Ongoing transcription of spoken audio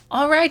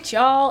All right,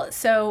 y'all.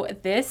 So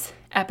this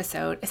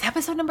episode is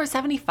episode number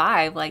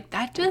 75. Like,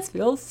 that just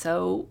feels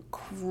so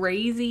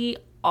crazy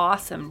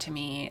awesome to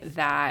me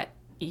that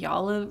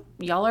y'all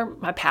are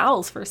my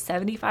pals for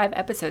 75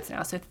 episodes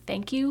now. So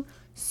thank you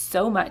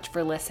so much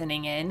for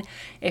listening in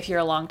if you're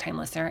a longtime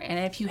listener. And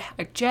if you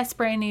are just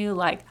brand new,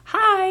 like,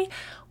 hi,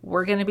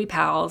 we're going to be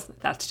pals.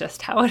 That's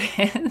just how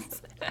it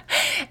is.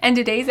 And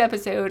today's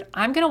episode,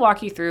 I'm going to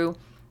walk you through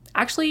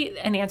actually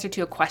an answer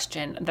to a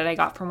question that I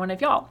got from one of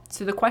y'all.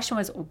 So the question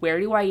was, where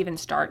do I even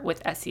start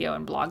with SEO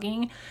and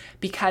blogging?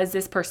 Because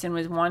this person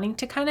was wanting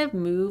to kind of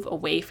move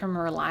away from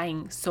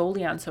relying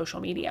solely on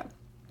social media.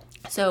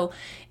 So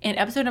in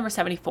episode number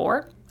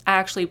 74, I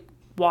actually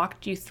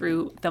walked you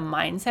through the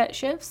mindset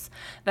shifts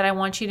that I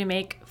want you to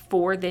make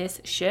for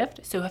this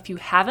shift. So if you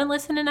haven't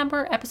listened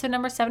to episode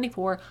number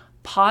 74,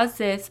 pause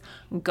this,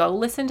 go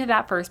listen to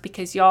that first,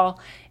 because y'all,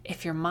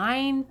 if your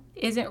mind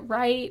isn't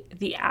right,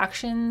 the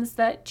actions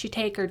that you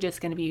take are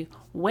just going to be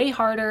way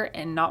harder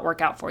and not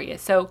work out for you.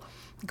 So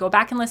go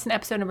back and listen to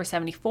episode number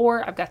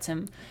 74. I've got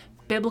some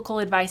biblical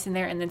advice in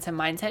there and then some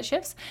mindset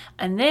shifts,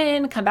 and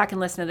then come back and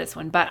listen to this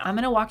one. But I'm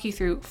going to walk you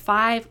through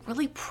 5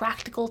 really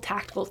practical,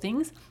 tactical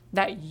things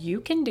that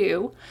you can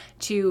do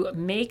to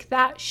make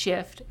that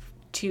shift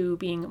to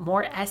being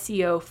more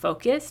SEO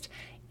focused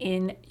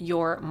in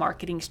your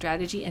marketing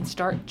strategy and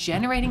start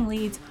generating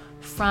leads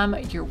from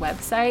your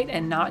website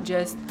and not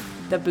just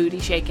the booty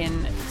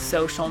shaking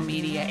social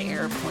media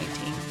air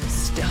pointing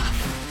stuff.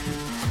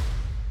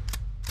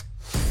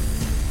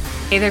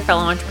 Hey there,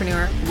 fellow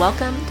entrepreneur.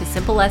 Welcome to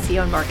Simple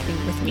SEO and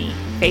Marketing with me,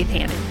 Faith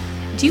Hannon.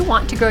 Do you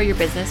want to grow your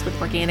business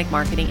with organic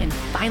marketing and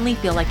finally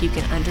feel like you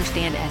can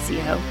understand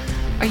SEO?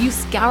 Are you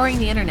scouring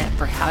the internet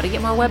for how to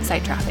get more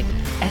website traffic,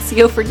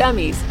 SEO for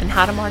dummies, and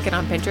how to market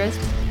on Pinterest?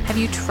 Have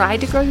you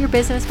tried to grow your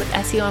business with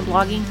SEO and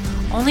blogging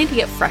only to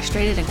get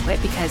frustrated and quit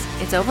because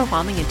it's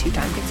overwhelming and too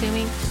time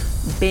consuming?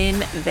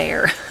 Been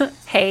there.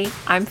 Hey,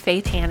 I'm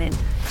Faith Hannon,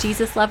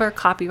 Jesus lover,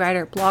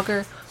 copywriter,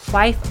 blogger,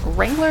 wife,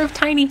 wrangler of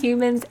tiny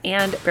humans,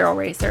 and barrel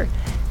racer.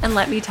 And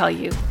let me tell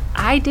you,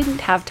 I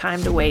didn't have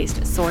time to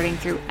waste sorting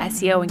through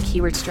SEO and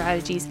keyword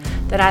strategies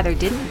that either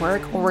didn't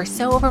work or were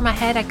so over my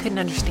head I couldn't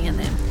understand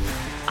them.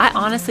 I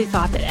honestly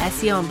thought that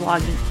SEO and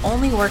blogging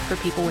only worked for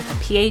people with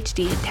a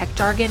PhD in tech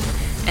jargon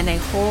and a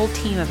whole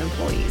team of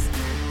employees,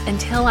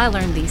 until I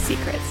learned these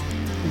secrets.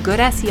 Good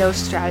SEO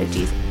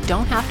strategies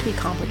don't have to be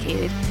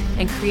complicated,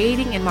 and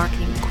creating and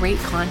marketing great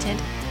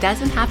content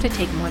doesn't have to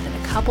take more than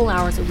a couple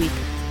hours a week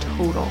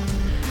total.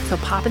 So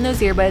pop in those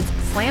earbuds,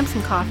 slam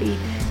some coffee,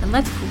 and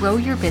let's grow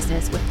your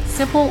business with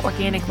simple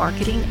organic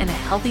marketing and a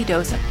healthy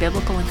dose of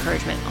biblical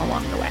encouragement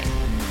along the way.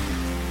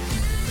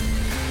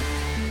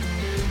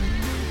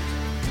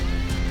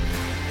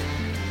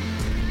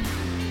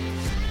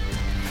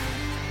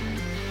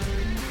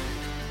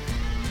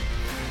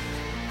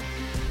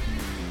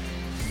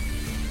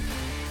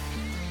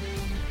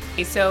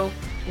 So,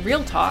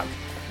 real talk,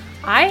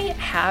 I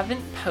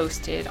haven't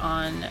posted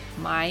on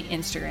my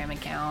Instagram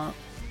account,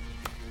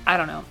 I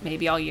don't know,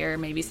 maybe all year,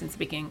 maybe since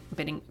the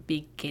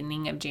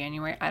beginning of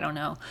January, I don't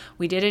know.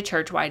 We did a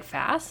church-wide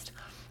fast,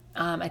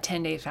 a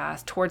 10-day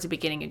fast towards the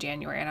beginning of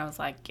January, and I was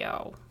like,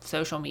 yo,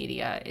 social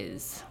media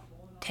is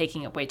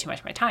taking up way too much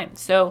of my time.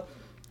 So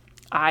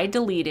I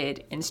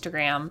deleted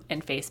Instagram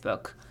and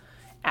Facebook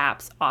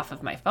apps off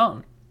of my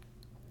phone.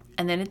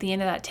 And then at the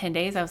end of that 10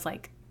 days, I was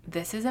like,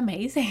 this is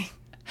amazing.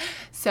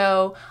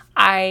 So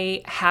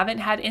I haven't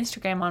had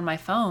Instagram on my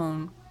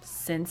phone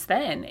since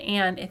then,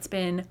 and it's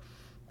been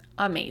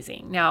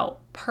amazing. Now,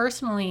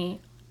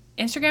 personally,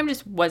 Instagram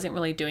just wasn't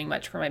really doing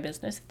much for my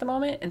business at the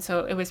moment, and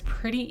so it was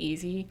pretty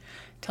easy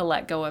to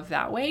let go of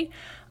that way.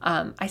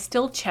 I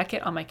still check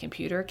it on my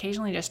computer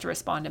occasionally just to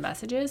respond to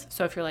messages.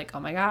 So if you're like, oh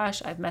my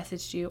gosh, I've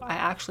messaged you, I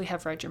actually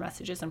have read your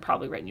messages and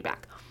probably written you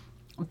back.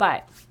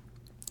 But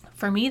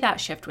for me, that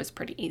shift was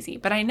pretty easy.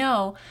 But I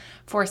know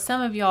for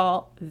some of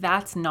y'all,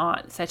 that's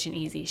not such an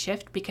easy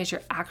shift because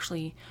you're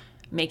actually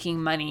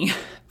making money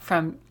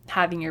from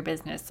having your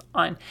business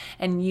on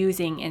and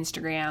using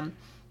Instagram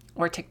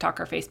or TikTok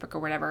or Facebook or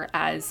whatever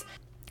as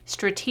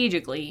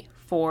strategically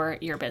for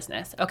your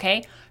business.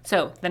 Okay.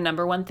 So the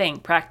number one thing,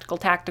 practical,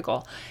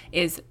 tactical,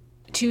 is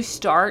to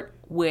start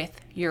with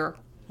your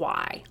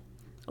why,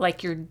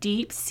 like your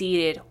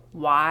deep-seated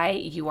why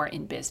you are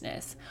in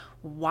business.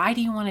 Why do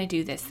you want to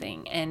do this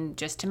thing? And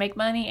just to make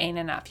money ain't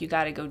enough. You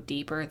got to go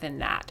deeper than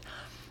that.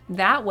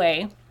 That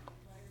way,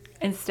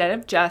 instead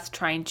of just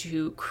trying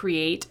to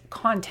create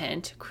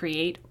content,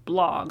 create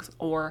blogs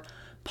or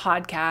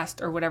podcast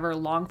or whatever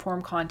long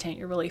form content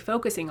you're really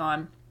focusing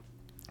on,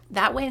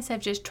 that way, instead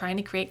of just trying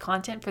to create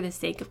content for the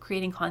sake of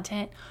creating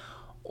content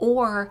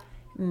or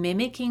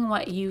mimicking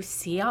what you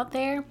see out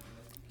there,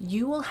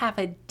 you will have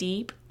a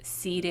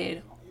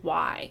deep-seated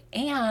why.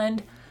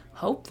 And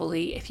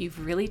hopefully, if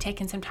you've really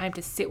taken some time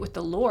to sit with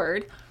the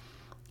Lord,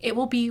 it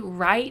will be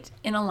right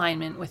in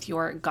alignment with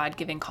your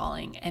God-given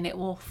calling, and it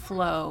will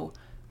flow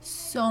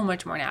so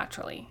much more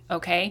naturally,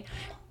 okay?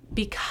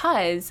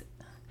 Because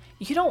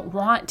You don't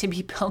want to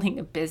be building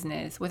a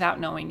business without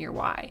knowing your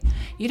why.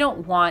 You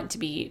don't want to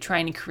be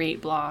trying to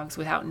create blogs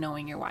without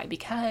knowing your why,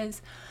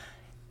 because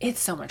it's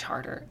so much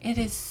harder. It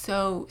is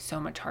so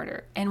much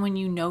harder. And when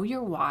you know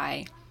your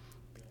why,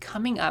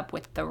 coming up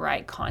with the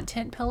right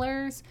content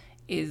pillars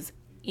is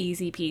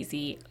easy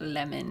peasy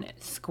lemon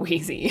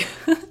squeezy.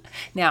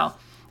 Now,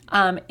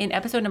 in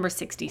episode number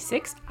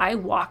 66, I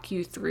walk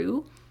you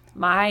through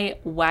my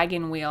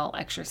wagon wheel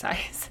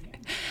exercise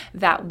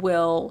that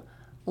will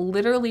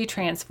literally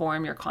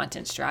transform your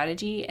content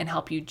strategy and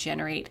help you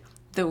generate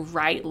the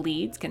right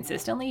leads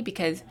consistently,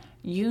 because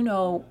you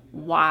know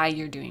why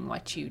you're doing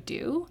what you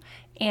do,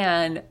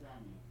 and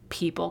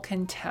people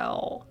can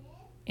tell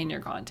in your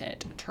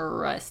content.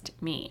 Trust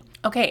me.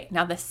 Okay,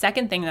 now the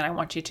second thing that I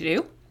want you to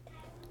do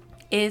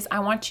is I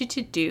want you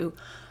to do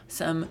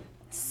some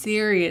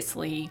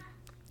seriously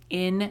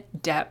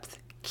in-depth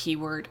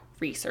keyword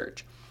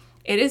research.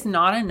 It is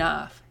not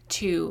enough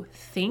to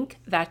think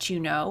that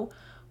you know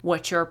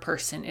what your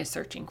person is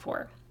searching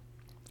for,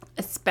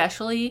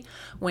 especially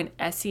when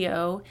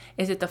SEO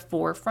is at the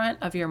forefront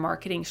of your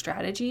marketing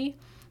strategy,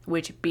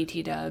 which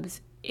BT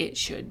dubs, it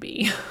should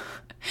be.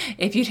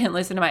 If you didn't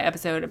listen to my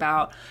episode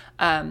about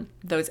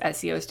those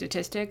SEO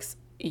statistics,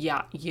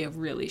 yeah, you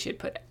really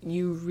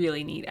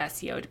need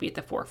SEO to be at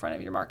the forefront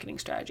of your marketing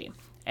strategy.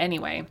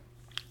 Anyway,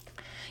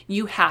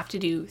 you have to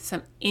do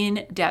some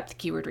in-depth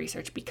keyword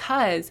research,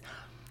 because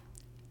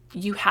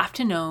you have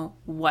to know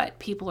what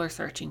people are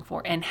searching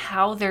for and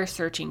how they're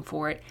searching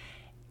for it,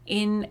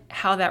 in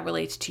how that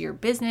relates to your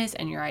business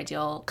and your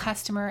ideal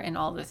customer and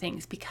all the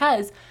things.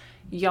 Because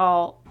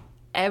y'all,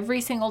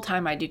 every single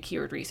time I do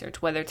keyword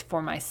research, whether it's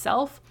for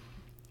myself,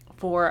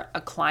 for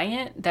a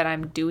client that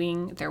I'm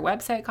doing their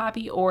website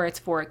copy, or it's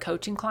for a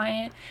coaching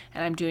client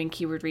and I'm doing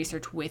keyword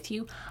research with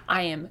you,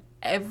 I am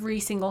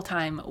every single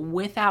time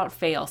without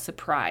fail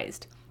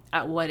surprised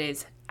at what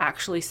is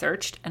actually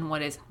searched and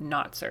what is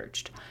not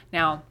searched.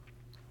 Now,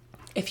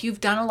 if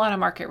you've done a lot of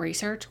market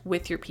research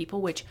with your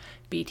people, which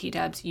BT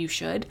dubs, you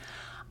should,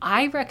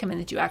 I recommend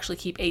that you actually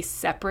keep a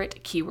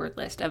separate keyword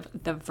list of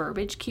the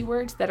verbiage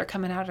keywords that are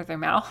coming out of their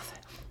mouth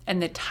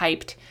and the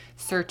typed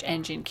search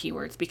engine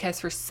keywords, because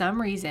for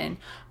some reason,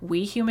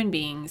 we human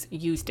beings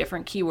use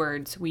different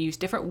keywords. We use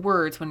different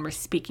words when we're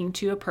speaking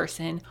to a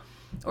person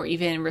or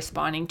even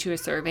responding to a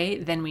survey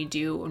than we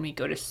do when we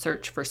go to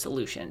search for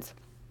solutions.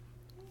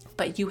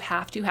 But you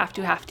have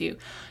to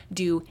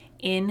do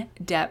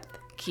in-depth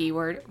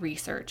keyword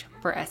research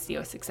for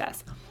SEO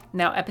success.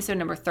 Now, episode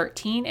number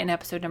 13 and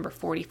episode number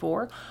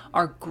 44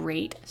 are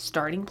great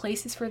starting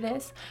places for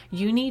this.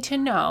 You need to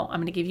know, I'm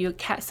going to give you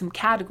some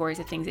categories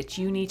of things that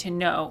you need to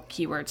know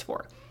keywords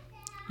for.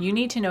 You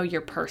need to know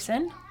your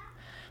person,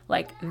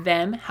 like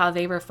them, how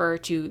they refer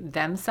to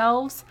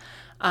themselves.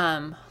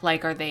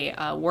 Like, are they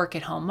a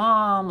work-at-home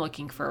mom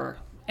looking for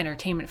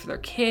entertainment for their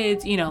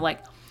kids?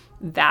 Like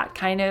that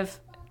kind of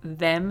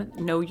them.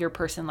 Know your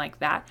person like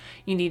that.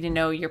 You need to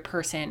know your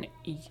person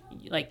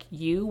like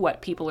you,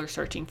 what people are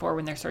searching for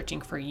when they're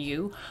searching for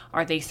you.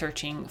 Are they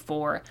searching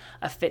for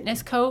a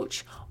fitness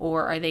coach,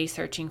 or are they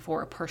searching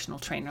for a personal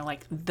trainer?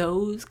 Like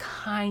those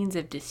kinds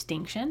of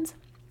distinctions.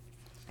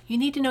 You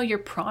need to know your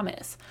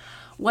promise.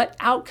 What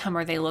outcome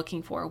are they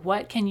looking for?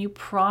 What can you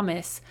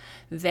promise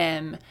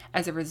them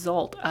as a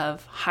result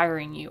of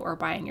hiring you or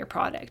buying your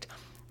product?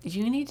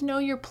 You need to know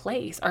your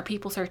place. Are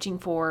people searching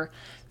for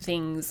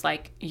things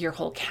like your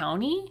whole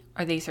county?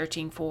 Are they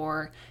searching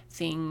for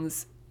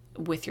things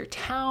with your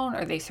town?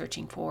 Are they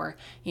searching for,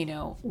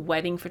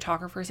 wedding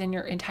photographers in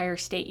your entire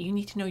state? You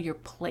need to know your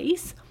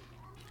place,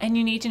 and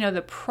you need to know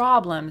the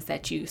problems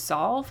that you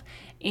solve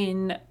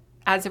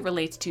as it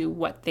relates to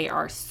what they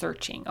are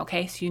searching.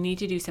 Okay, so you need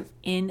to do some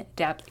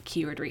in-depth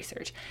keyword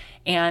research.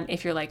 And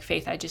if you're like,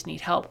 Faith, I just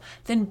need help,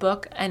 then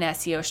book an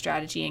SEO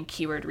strategy and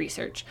keyword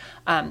research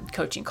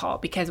coaching call,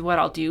 because what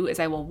I'll do is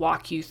I will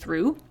walk you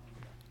through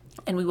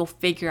and we will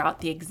figure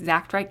out the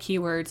exact right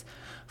keywords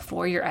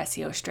for your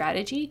SEO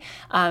strategy.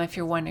 If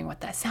you're wondering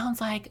what that sounds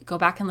like, go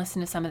back and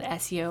listen to some of the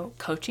SEO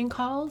coaching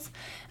calls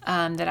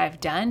that I've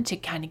done to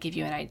kind of give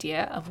you an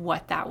idea of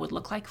what that would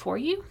look like for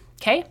you.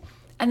 Okay.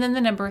 And then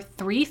the number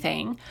 3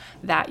 thing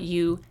that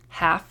you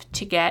have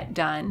to get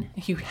done,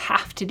 you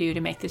have to do to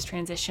make this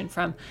transition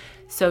from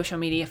social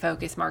media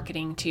focused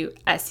marketing to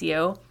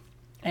SEO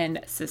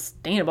and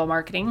sustainable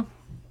marketing,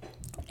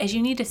 is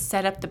you need to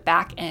set up the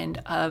back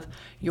end of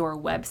your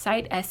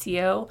website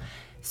SEO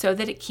so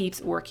that it keeps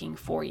working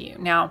for you.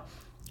 Now,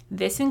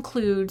 this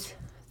includes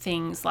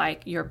things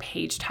like your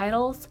page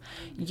titles,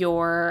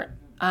 your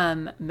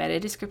meta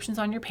descriptions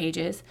on your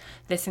pages.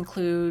 This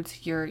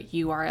includes your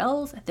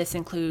URLs. This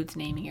includes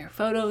naming your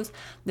photos.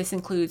 This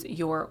includes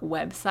your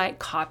website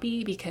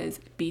copy, because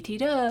BT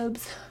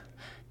dubs,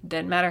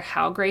 doesn't matter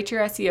how great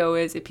your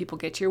SEO is, if people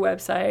get to your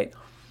website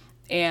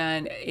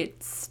and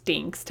it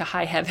stinks to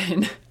high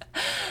heaven,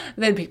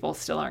 then people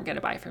still aren't going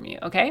to buy from you.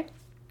 Okay.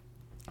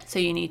 So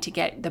you need to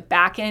get the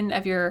back end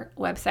of your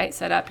website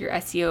set up, your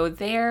SEO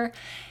there,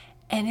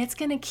 and it's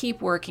going to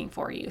keep working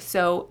for you.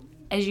 So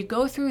as you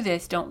go through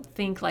this, don't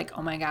think like,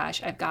 oh my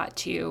gosh, I've got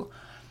to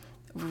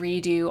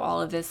redo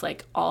all of this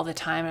like all the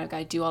time and I've got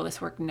to do all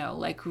this work. No,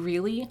 like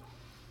really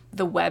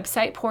the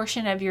website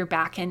portion of your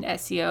backend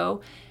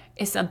SEO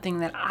is something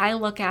that I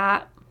look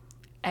at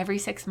every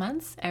 6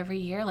 months, every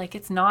year. Like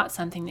it's not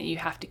something that you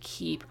have to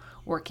keep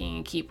working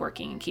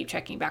and keep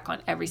checking back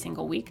on every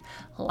single week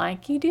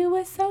like you do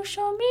with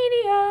social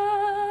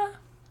media.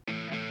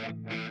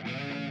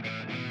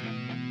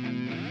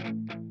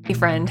 Hey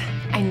friend,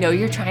 I know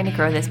you're trying to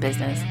grow this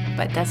business,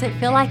 but does it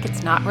feel like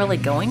it's not really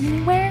going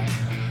anywhere?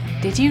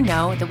 Did you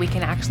know that we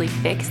can actually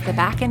fix the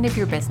back end of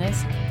your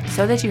business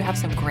so that you have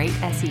some great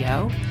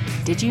SEO?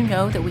 Did you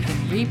know that we can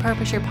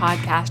repurpose your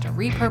podcast or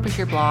repurpose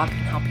your blog and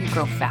help you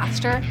grow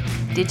faster?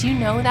 Did you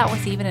know that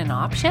was even an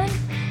option?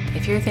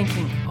 If you're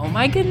thinking, oh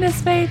my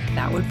goodness, Faith,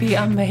 that would be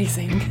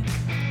amazing,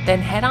 then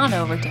head on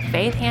over to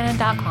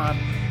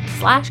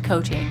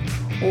faithhannon.com/coaching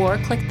or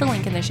click the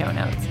link in the show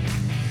notes.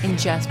 In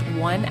just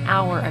 1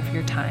 hour of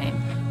your time,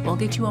 we'll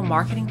get you a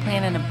marketing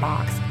plan in a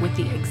box with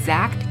the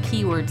exact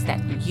keywords that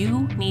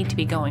you need to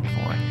be going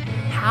for,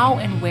 how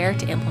and where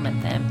to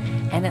implement them,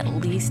 and at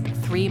least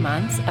 3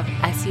 months of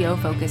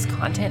SEO-focused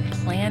content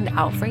planned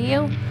out for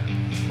you.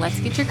 Let's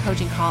get your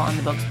coaching call on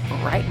the books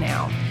right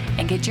now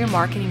and get your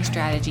marketing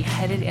strategy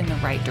headed in the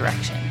right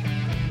direction.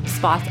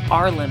 Spots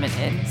are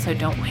limited, so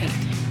don't wait.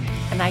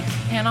 And I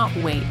cannot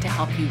wait to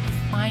help you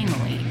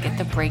finally get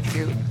the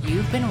breakthrough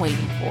you've been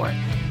waiting for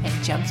and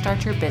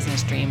jumpstart your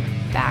business dream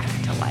back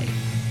to life.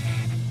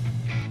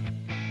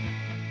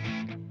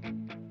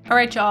 All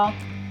right, y'all.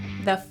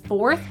 The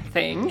fourth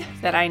thing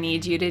that I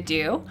need you to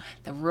do,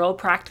 the real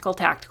practical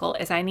tactical,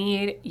 is I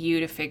need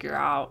you to figure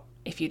out,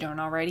 if you don't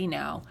already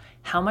know,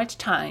 how much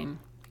time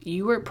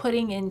you are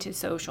putting into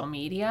social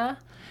media,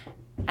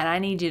 and I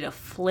need you to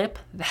flip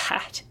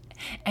that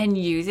and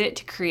use it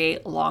to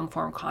create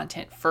long-form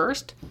content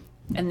first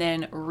and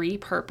then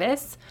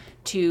repurpose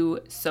to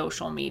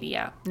social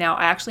media. Now,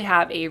 I actually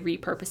have a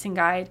repurposing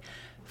guide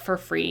for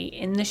free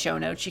in the show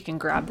notes. You can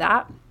grab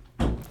that.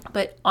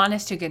 But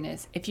honest to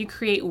goodness, if you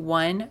create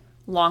one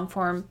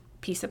long-form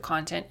piece of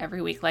content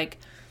every week, like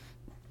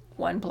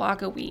one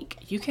blog a week,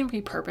 you can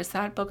repurpose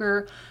that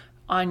booger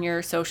on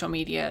your social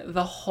media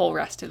the whole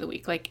rest of the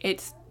week. Like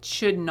it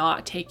should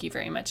not take you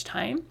very much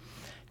time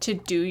to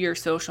do your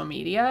social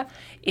media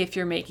if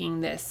you're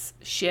making this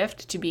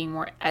shift to being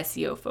more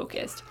SEO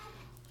focused.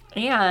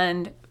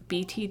 And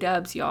BT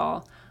dubs,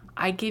 y'all,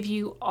 I give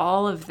you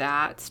all of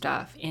that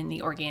stuff in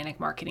the organic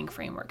marketing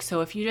framework.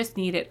 So if you just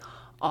need it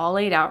all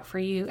laid out for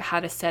you, how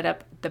to set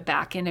up the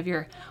back end of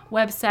your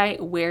website,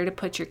 where to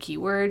put your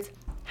keywords,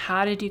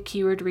 how to do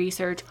keyword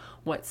research,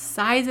 what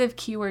size of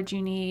keywords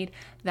you need,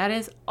 that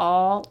is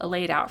all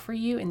laid out for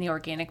you in the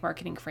organic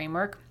marketing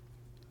framework.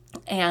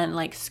 And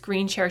like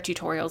screen share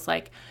tutorials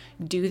like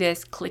do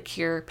this, click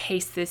here,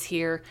 paste this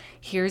here,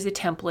 here's a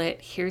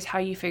template, here's how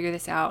you figure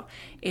this out.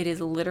 It is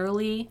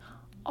literally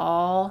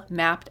all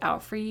mapped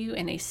out for you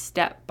in a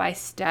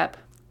step-by-step,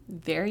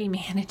 very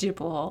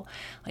manageable,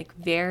 like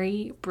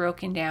very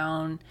broken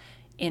down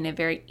in a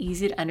very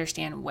easy to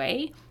understand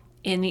way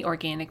in the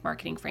organic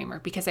marketing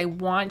framework, because I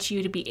want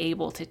you to be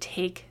able to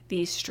take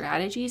these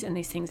strategies and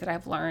these things that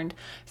I've learned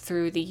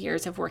through the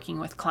years of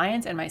working with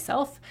clients and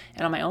myself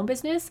and on my own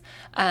business,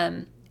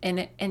 and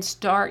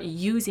start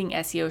using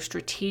SEO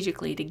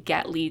strategically to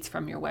get leads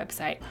from your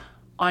website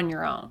on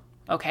your own.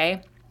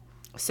 Okay.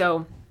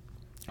 So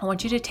I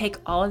want you to take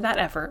all of that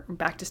effort,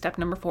 back to step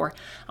number 4.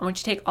 I want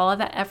you to take all of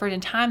that effort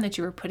and time that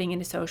you were putting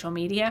into social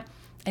media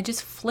and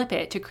just flip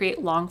it to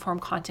create long form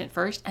content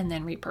first and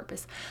then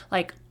repurpose.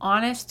 Like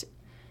honest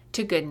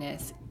to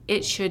goodness,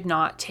 it should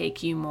not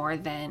take you more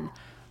than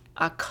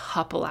a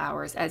couple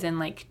hours, as in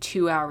like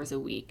 2 hours a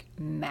week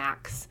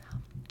max,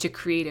 to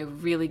create a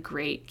really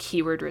great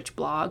keyword rich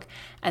blog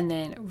and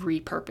then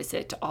repurpose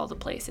it to all the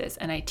places.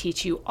 And I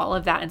teach you all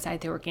of that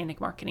inside the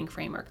organic marketing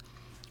framework.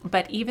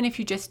 But even if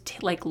you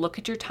just look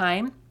at your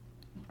time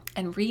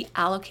and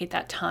reallocate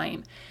that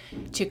time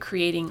to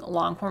creating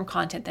long form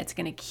content that's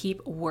going to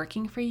keep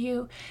working for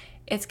you,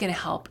 it's going to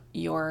help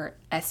your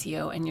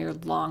SEO and your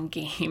long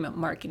game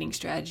marketing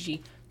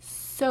strategy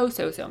so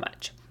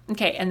much.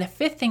 Okay, and the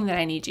 5th thing that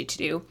I need you to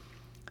do,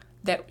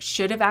 that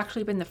should have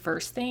actually been the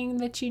first thing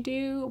that you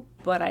do,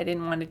 but I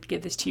didn't want to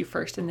give this to you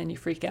first and then you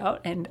freak out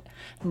and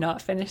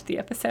not finish the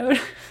episode,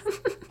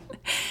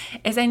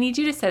 is I need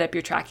you to set up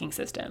your tracking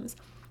systems,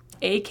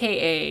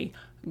 aka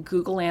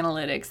Google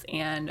Analytics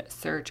and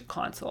Search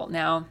Console.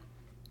 Now,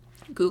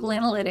 Google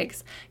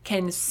Analytics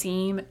can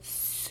seem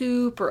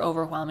super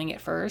overwhelming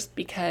at first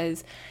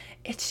because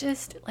it's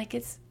just like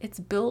it's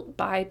built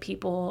by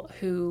people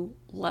who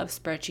love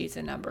spreadsheets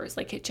and numbers.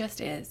 Like it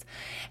just is.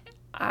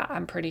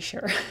 I'm pretty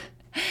sure.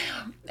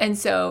 And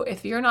so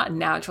if you're not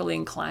naturally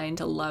inclined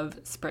to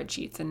love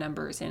spreadsheets and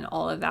numbers and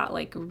all of that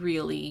like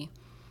really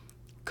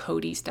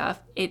codey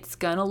stuff, it's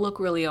gonna look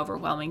really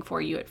overwhelming for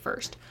you at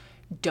first.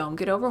 Don't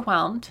get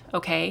overwhelmed,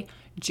 okay?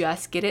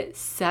 Just get it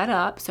set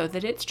up so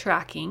that it's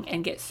tracking,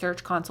 and get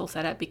Search Console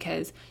set up,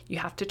 because you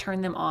have to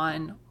turn them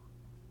on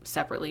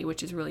separately,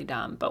 which is really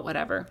dumb, but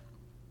whatever.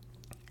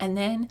 And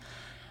then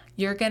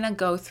you're going to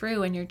go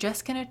through and you're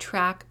just going to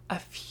track a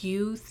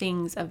few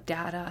things of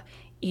data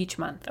each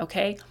month,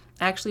 okay?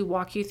 I actually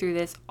walk you through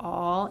this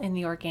all in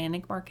the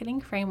Organic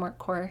Marketing Framework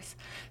course.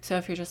 So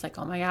if you're just like,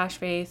 oh my gosh,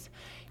 Faith,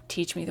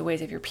 teach me the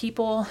ways of your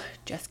people,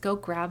 just go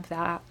grab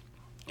that.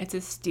 It's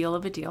a steal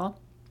of a deal.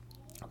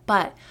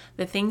 But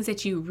the things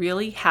that you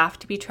really have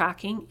to be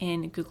tracking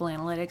in Google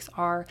Analytics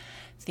are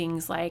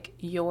things like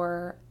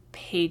your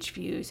page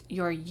views,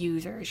 your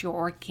users, your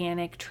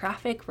organic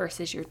traffic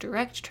versus your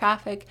direct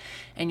traffic,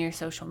 and your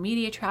social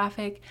media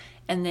traffic,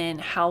 and then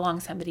how long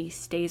somebody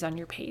stays on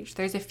your page.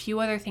 There's a few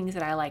other things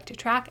that I like to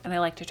track, and I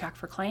like to track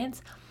for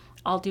clients.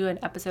 I'll do an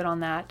episode on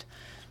that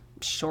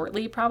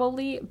shortly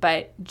probably,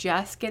 but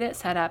just get it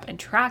set up and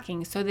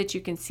tracking so that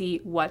you can see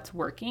what's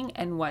working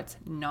and what's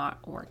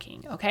not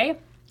working, okay?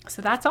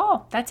 So that's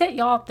all. That's it,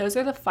 y'all. Those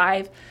are the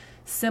 5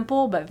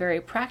 simple but very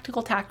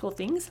practical, tactical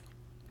things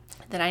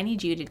that I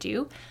need you to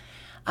do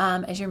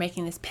as you're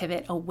making this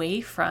pivot away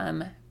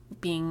from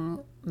being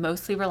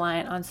mostly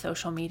reliant on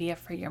social media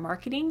for your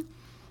marketing,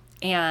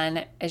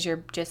 and as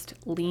you're just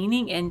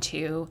leaning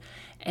into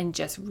and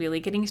just really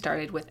getting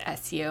started with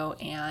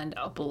SEO and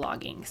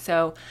blogging.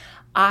 So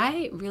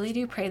I really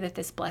do pray that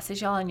this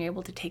blesses y'all and you're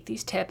able to take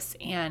these tips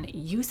and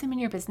use them in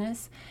your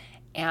business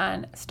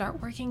and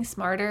start working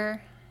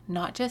smarter,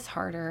 not just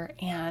harder,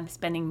 and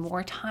spending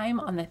more time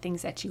on the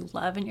things that you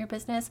love in your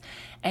business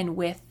and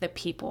with the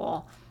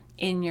people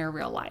in your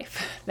real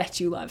life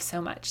that you love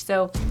so much.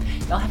 So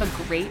y'all have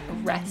a great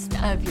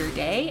rest of your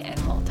day, and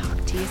we'll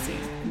talk to you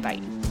soon. Bye.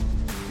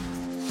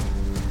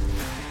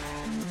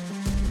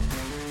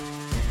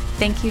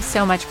 Thank you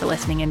so much for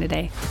listening in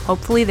today.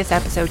 Hopefully this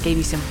episode gave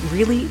you some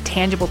really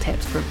tangible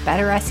tips for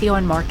better SEO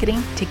and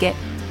marketing to get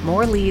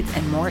more leads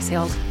and more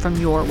sales from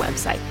your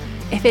website.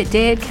 If it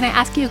did, can I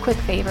ask you a quick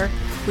favor?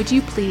 Would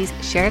you please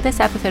share this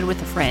episode with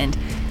a friend,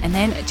 and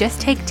then just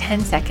take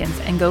 10 seconds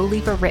and go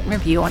leave a written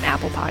review on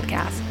Apple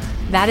Podcasts.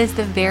 That is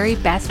the very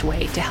best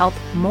way to help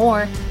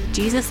more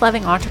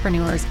Jesus-loving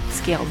entrepreneurs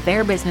scale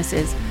their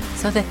businesses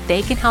so that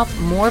they can help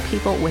more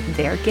people with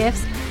their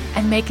gifts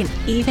and make an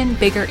even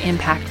bigger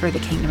impact for the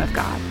kingdom of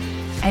God.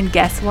 And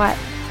guess what?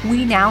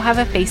 We now have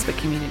a Facebook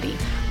community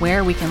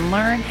where we can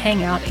learn,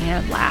 hang out,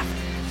 and laugh.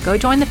 Go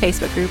join the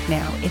Facebook group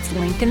now. It's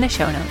linked in the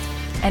show notes.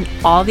 And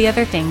all the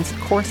other things,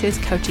 courses,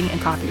 coaching, and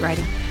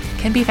copywriting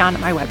can be found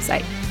at my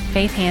website,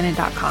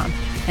 faithhannon.com.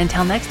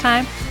 Until next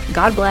time,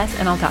 God bless,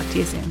 and I'll talk to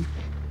you soon.